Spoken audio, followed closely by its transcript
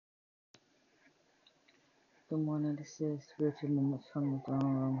Good morning. This is Spiritual Moments from the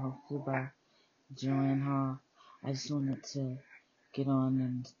Throne Room, hosted by Joanne Hall. I just wanted to get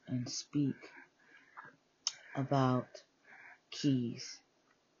on and speak about keys.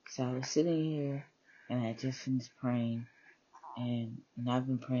 So I was sitting here and I had just finished praying, and I've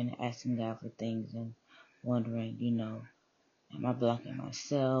been praying and asking God for things and wondering, am I blocking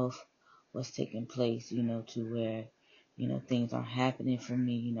myself? What's taking place, to where, things are happening for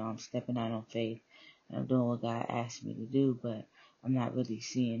me. I'm stepping out on faith and I'm doing what God asked me to do, but I'm not really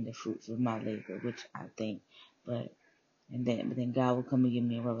seeing the fruits of my labor, which I think. But then God will come and give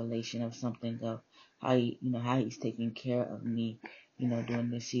me a revelation of something of how He's taking care of me, during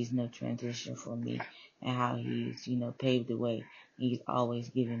this season of transition for me, and how He's, paved the way. He's always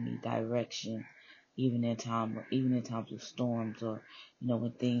giving me direction, even in times of storms, or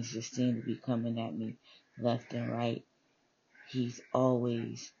when things just seem to be coming at me left and right. He's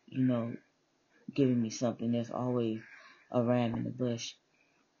always, giving me something. There's always a ram in the bush.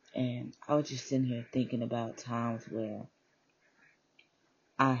 And I was just sitting here thinking about times where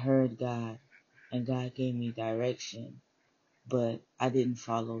I heard God and God gave me direction, but I didn't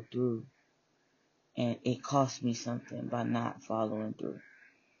follow through. And it cost me something by not following through.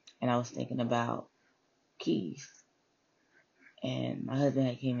 And I was thinking about keys. And my husband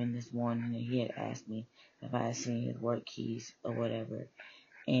had came in this morning and he had asked me if I had seen his work keys or whatever.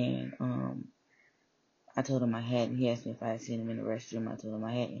 And I told him I hadn't. He asked me if I had seen them in the restroom. I told him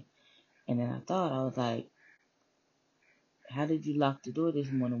I hadn't. And then I was like, how did you lock the door this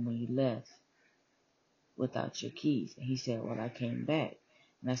morning when you left without your keys? And he said, well, I came back.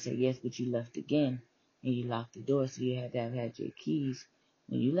 And I said, yes, but you left again and you locked the door, so you had to have had your keys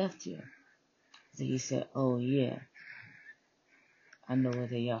when you left here. So he said, oh, yeah, I know where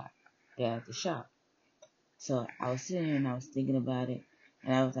they are. They're at the shop. So I was sitting here and I was thinking about it.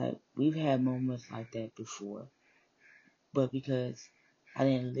 And I was like, we've had moments like that before. But because I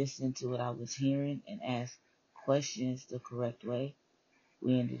didn't listen to what I was hearing and ask questions the correct way,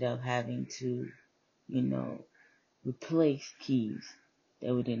 we ended up having to, replace keys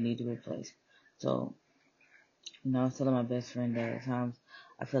that we didn't need to replace. So, I was telling my best friend that at times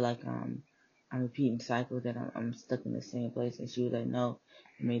I feel like I'm repeating cycles, that I'm stuck in the same place. And she was like, no,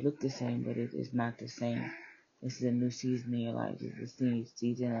 it may look the same, but it's not the same. This is a new season in your life. This is a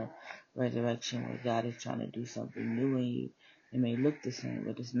season of resurrection where God is trying to do something new in you. It may look the same,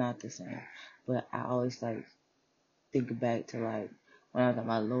 but it's not the same. But I always think back to when I was at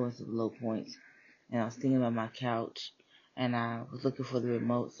my lowest of low points, and I was thinking about my couch, and I was looking for the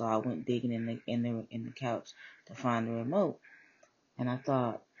remote, so I went digging in the couch to find the remote. And I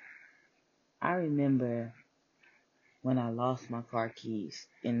thought, I remember when I lost my car keys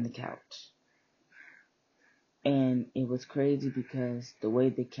in the couch. And it was crazy because the way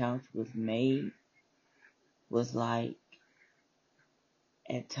the couch was made was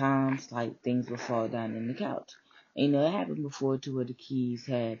at times, things would fall down in the couch. And, it happened before to where the keys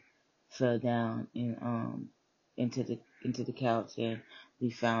had fell down into the couch, and we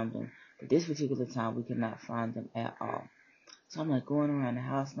found them. But this particular time, we could not find them at all. So I'm going around the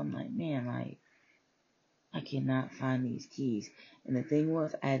house, and I'm like, man, I cannot find these keys. And the thing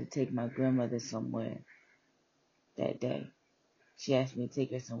was, I had to take my grandmother somewhere that day. She asked me to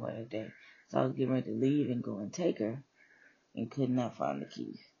take her somewhere that day. So I was getting ready to leave and go and take her, and could not find the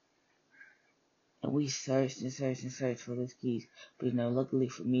keys. And we searched and searched and searched for those keys. But, luckily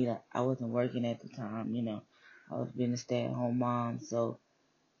for me, I wasn't working at the time, I was being a stay-at-home mom. So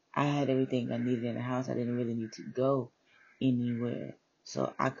I had everything I needed in the house. I didn't really need to go anywhere.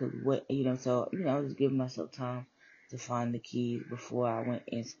 So I could wait, I was just giving myself time to find the keys before I went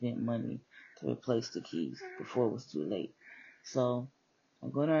and spent money to replace the keys before it was too late. So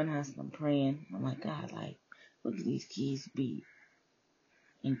I'm going around the house and I'm praying. I'm like, God, what could these keys be?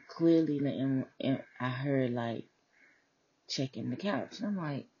 And clearly, I heard, checking the couch. And I'm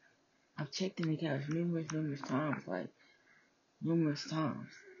like, I've checked in the couch numerous times, numerous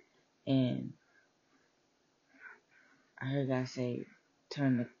times. And I heard God say,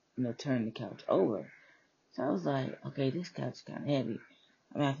 turn the couch over. So I was like, okay, this couch is kind of heavy.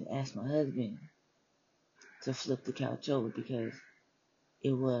 I'm going to have to ask my husband to flip the couch over because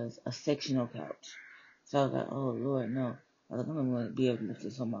it was a sectional couch. So I was like, oh, Lord, no. I was like, I'm going to be able to lift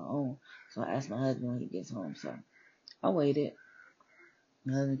this on my own. So I asked my husband when he gets home. So I waited.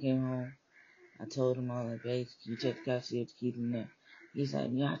 My husband came home. I told him, all like, babe, can you check the couch, see if the keys in there? He's like,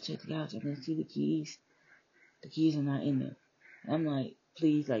 yeah, I checked the couch. I can see the keys. The keys are not in there. And I'm like,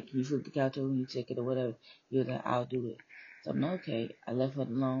 please, can you flip the couch over and you check it or whatever? He was like, I'll do it. So I'm like, okay. I left it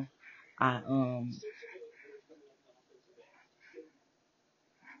alone.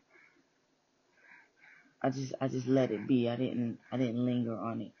 I I just let it be. I didn't linger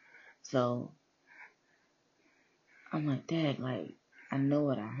on it. So I'm like, Dad, like, I know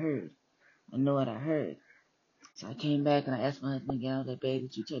what I heard. I know what I heard. So I came back and I asked my husband, get out of that bed,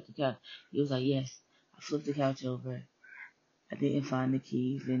 did you check the couch? He was like, yes. I flipped the couch over. I didn't find the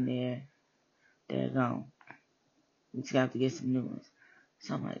keys in there. They're gone. We just have to get some new ones.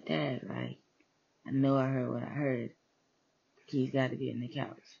 So I'm like, Dad, like, I know I heard what I heard. The keys got to be in the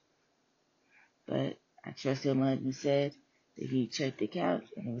couch. But I trusted what my husband said that he checked the couch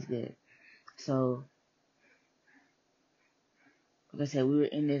and it was good. So, like I said, we were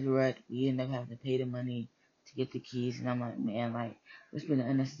in this rut. We ended up having to pay the money to get the keys. And I'm like, man, like, we're spending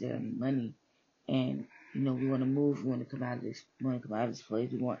unnecessary money. And, you know, we want to move. We want to come out of this. We want to come out of this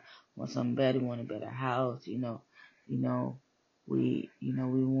place. We want something better. We want a better house. We want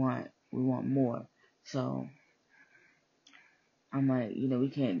more. So I'm like, we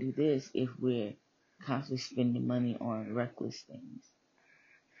can't do this if we're constantly spending money on reckless things.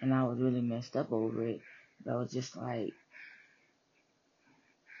 And I was really messed up over it. But I was just like,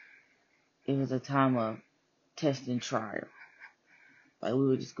 it was a time of test and trial. Like, we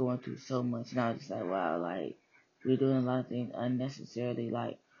were just going through so much. And I was just like, wow, like, we're doing a lot of things unnecessarily.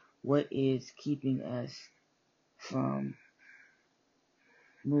 Like, what is keeping us from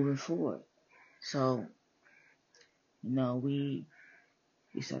moving forward? So, we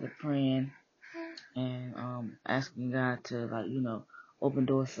started praying and asking God to, like, open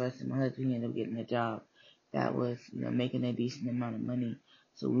doors for us. And my husband ended up getting a job that was, making a decent amount of money.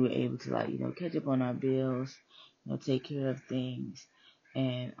 So we were able to, like, catch up on our bills, take care of things.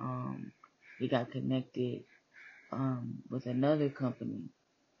 And we got connected with another company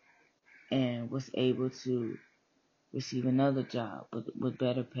and was able to receive another job with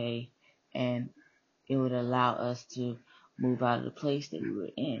better pay, and it would allow us to move out of the place that we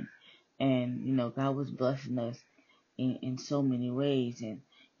were in. And, God was blessing us in so many ways. And,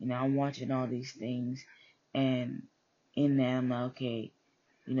 I'm watching all these things, and in that, I'm like, okay,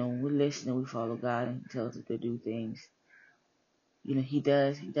 when we're listening, we follow God and He tells us to do things. He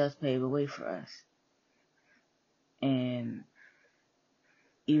does pave a way for us. And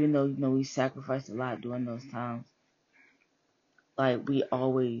even though, we sacrificed a lot during those times, like, we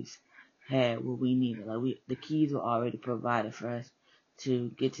always had what we needed. Like, the keys were already provided for us to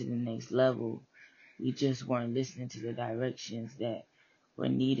get to the next level. We just weren't listening to the directions that were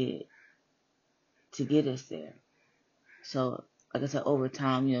needed to get us there. So, like I said, over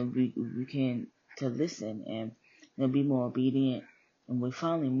time, we can to listen and be more obedient. And we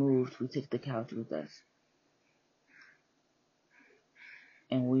finally moved. We took the couch with us.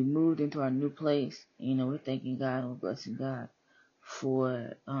 And we moved into our new place. We're thanking God and we're blessing God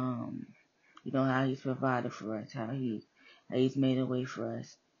for, how He's provided for us, how He's made a way for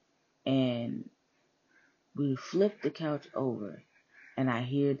us. And we flipped the couch over, and I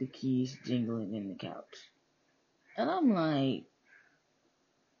hear the keys jingling in the couch. And I'm like,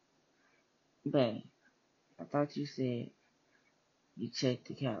 babe, I thought you said you checked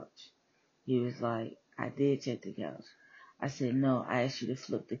the couch. He was like, I did check the couch. I said, no, I asked you to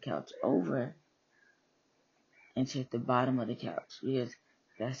flip the couch over and check the bottom of the couch because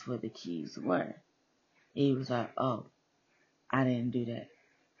that's where the keys were. He was like, oh, I didn't do that.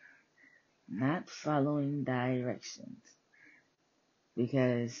 Not following directions.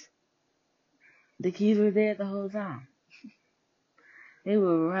 Because the keys were there the whole time. They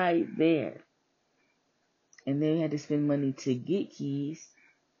were right there. And they had to spend money to get keys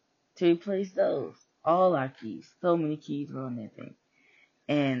to replace those. All our keys. So many keys were on that thing.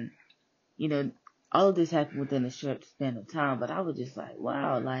 And, all of this happened within a short span of time. But I was just like,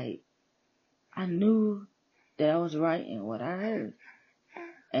 wow, like, I knew that I was right in what I heard.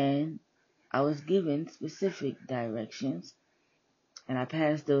 And I was given specific directions. And I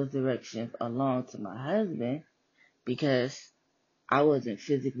passed those directions along to my husband because I wasn't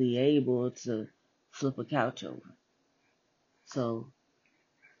physically able to flip a couch over. So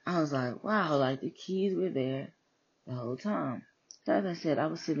I was like, wow, like the keys were there the whole time. So as I said, I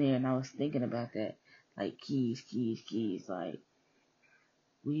was sitting there and I was thinking about that. Like keys. Like,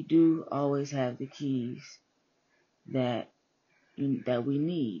 we do always have the keys that we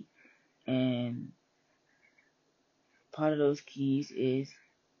need. And part of those keys is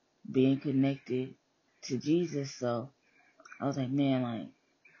being connected to Jesus. So I was like, man,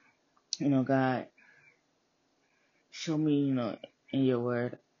 like, God, show me, in your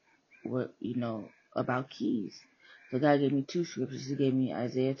word what, about keys. So God gave me two scriptures. He gave me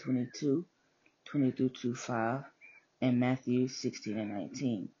Isaiah 22:20-25, and Matthew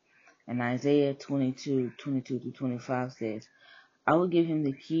 16:19. And Isaiah 22:22-25 says, I will give him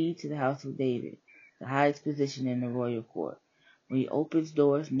the key to the house of David. the highest position in the royal court. When he opens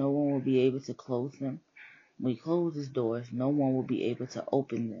doors, no one will be able to close them. When he closes doors, no one will be able to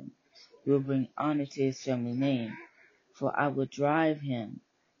open them. He will bring honor to his family name, for I will drive him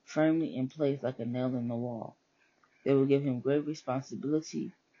firmly in place like a nail in the wall. They will give him great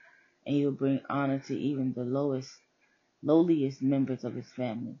responsibility, and he will bring honor to even the lowliest members of his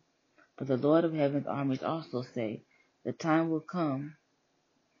family. But the Lord of heaven's armies also say, the time will come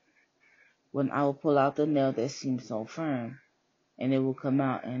when I will pull out the nail that seems so firm, and it will come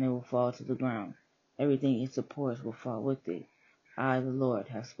out and it will fall to the ground. Everything it supports will fall with it. I, the Lord,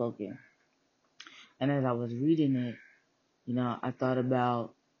 have spoken. And as I was reading it, I thought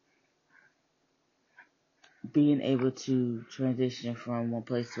about being able to transition from one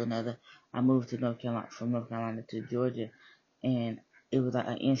place to another. I moved to from North Carolina to Georgia, and it was like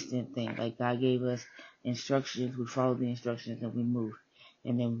an instant thing. Like God gave us instructions, we followed the instructions, and we moved.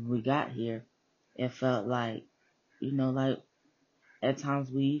 And then when we got here, it felt like, like at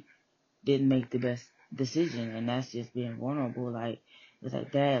times we didn't make the best decision, and that's just being vulnerable. Like, it's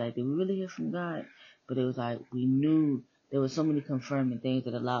like, Dad, like, did we really hear from God? But it was like, we knew there were so many confirming things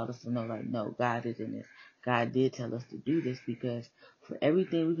that allowed us to know, like, no, God is in this. God did tell us to do this, because for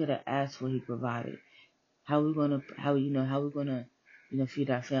everything we could have asked for, He provided. How we gonna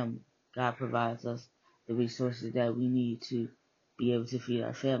feed our family? God provides us the resources that we need to be able to feed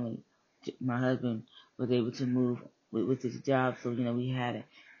our family. My husband was able to move with his job, so we had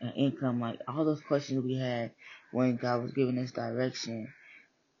an income. Like all those questions we had when God was giving us direction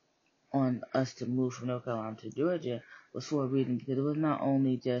on us to move from North Carolina to Georgia was for a reason, because it was not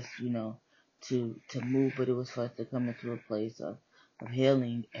only just to move, but it was for us to come into a place of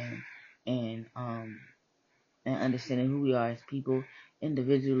healing and understanding who we are as people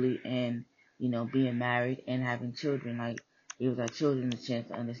individually, and being married and having children. Like, it was our children a chance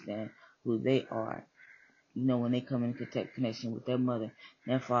to understand who they are, when they come in connection with their mother,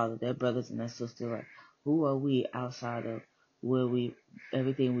 their father, their brothers and their sisters. Like, who are we outside of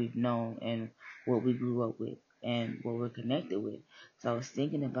everything we've known and what we grew up with and what we're connected with? So I was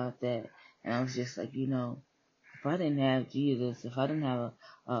thinking about that, and I was just like, if I didn't have Jesus, if I didn't have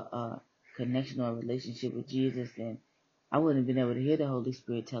a connection or a relationship with Jesus, then I wouldn't have been able to hear the Holy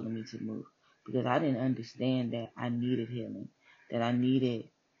Spirit telling me to move, because I didn't understand that I needed healing, that I needed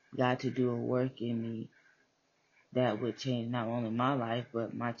God to do a work in me that would change not only my life,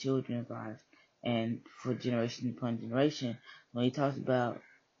 but my children's lives, and for generation upon generation. When He talks about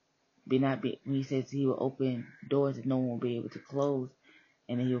when He says He will open doors that no one will be able to close,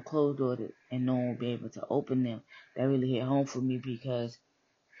 and then He'll close doors and no one will be able to open them, that really hit home for me, because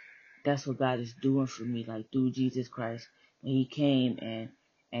that's what God is doing for me, like through Jesus Christ. When He came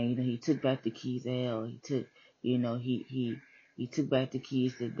and He took back the keys to hell. He took, he took back the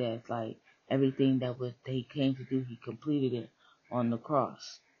keys to death. Like everything that He came to do, He completed it on the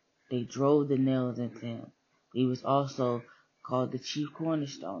cross. They drove the nails into Him. He was also called the chief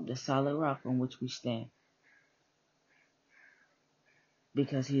cornerstone, the solid rock on which we stand,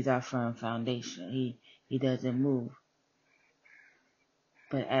 because He's our firm foundation. He doesn't move.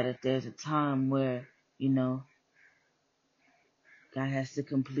 But there's a time where, God has to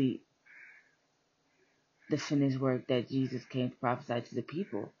complete the finished work that Jesus came to prophesy to the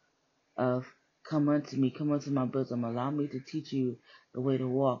people of, come unto me, come unto my bosom, allow me to teach you the way to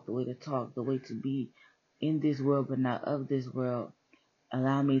walk, the way to talk, the way to be in this world but not of this world.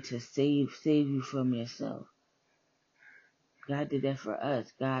 Allow me to save you from yourself. God did that for us.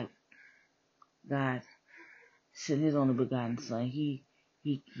 God sent His only begotten Son. He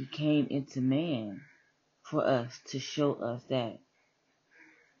came into man for us, to show us that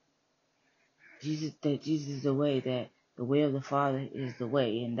Jesus is the way, that the way of the Father is the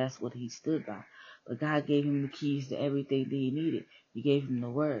way, and that's what He stood by. But God gave Him the keys to everything that He needed. He gave Him the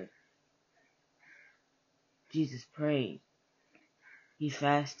Word. Jesus prayed. He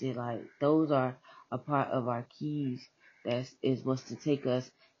fasted. Like, those are a part of our keys. That is what's to take us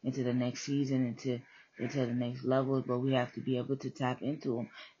into the next season, into the next level. But we have to be able to tap into them.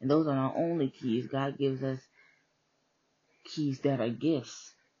 And those are not only keys. God gives us keys that are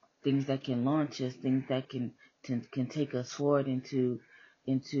gifts, things that can launch us, things that can take us forward into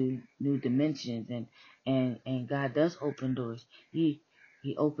new dimensions, and God does open doors. He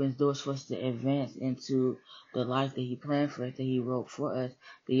opens doors for us to advance into the life that He planned for us, that He wrote for us.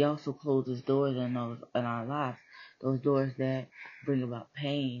 But He also closes doors in our lives, those doors that bring about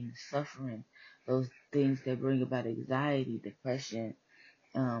pain, suffering, those things that bring about anxiety, depression,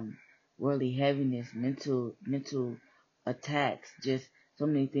 worldly heaviness, mental attacks, just so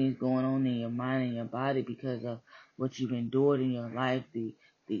many things going on in your mind and your body because of what you've endured in your life, the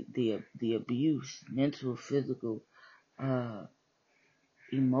the abuse, mental, physical, uh,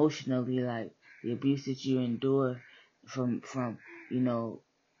 emotionally, like the abuse that you endure from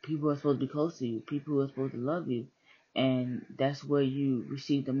people who are supposed to be close to you, people who are supposed to love you, and that's where you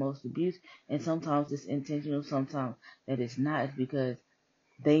receive the most abuse. And sometimes it's intentional, sometimes that it's not. It's because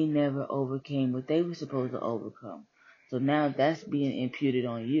they never overcame what they were supposed to overcome. So now that's being imputed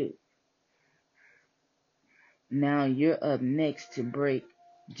on you. Now you're up next to break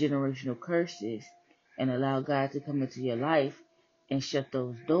generational curses and allow God to come into your life and shut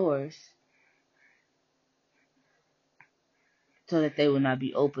those doors so that they will not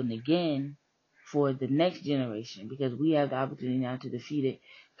be opened again for the next generation, because we have the opportunity now to defeat it.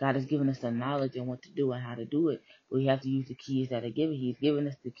 God has given us the knowledge and what to do and how to do it, but we have to use the keys that are given. He's given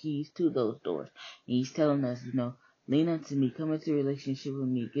us the keys to those doors. And he's telling us, lean unto me, come into a relationship with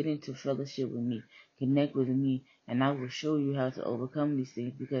me, get into fellowship with me, connect with me, and I will show you how to overcome these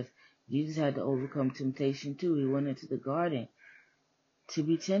things, because Jesus had to overcome temptation too. He went into the garden to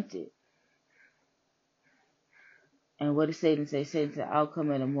be tempted. And what did Satan say? Satan said, I'll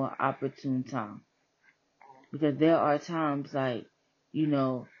come at a more opportune time. Because there are times like,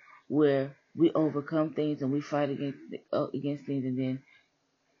 where we overcome things and we fight against things, and then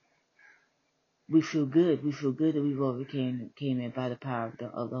we feel good. We feel good that we've overcame it by the power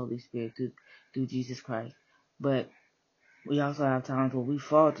of the Holy Spirit through Jesus Christ. But we also have times where we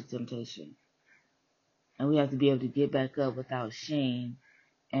fall to temptation. And we have to be able to get back up without shame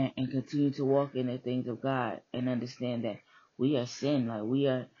and continue to walk in the things of God and understand that we are sin. Like we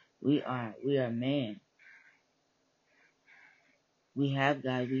are man. We have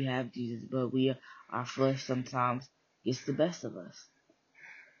God, we have Jesus, but our flesh sometimes gets the best of us.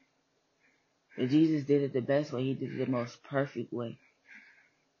 But Jesus did it the best way. He did it the most perfect way.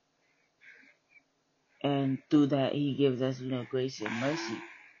 And through that, he gives us, grace and mercy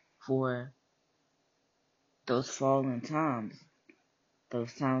for those fallen times.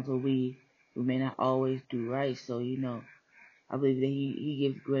 Those times where we may not always do right. So, I believe that he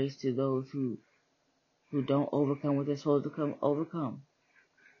gives grace to those who don't overcome what they're supposed to overcome.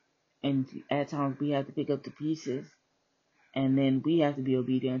 And at times we have to pick up the pieces. And then we have to be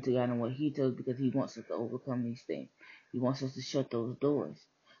obedient to God and what he tells, because he wants us to overcome these things. He wants us to shut those doors,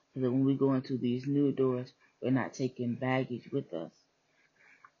 so that when we go into these new doors, we're not taking baggage with us.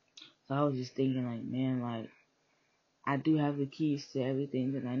 So I was just thinking, like, man, like, I do have the keys to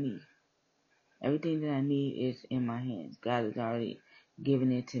everything that I need. Everything that I need is in my hands. God has already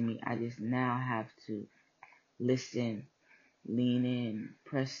given it to me. I just now have to listen, lean in,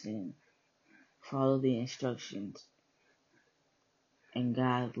 press in, follow the instructions, and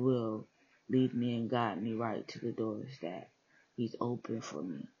God will lead me and guide me right to the doors that he's open for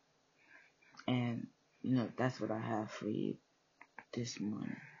me. And, that's what I have for you this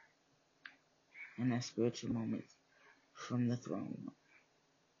morning. And that's spiritual moments from the throne room.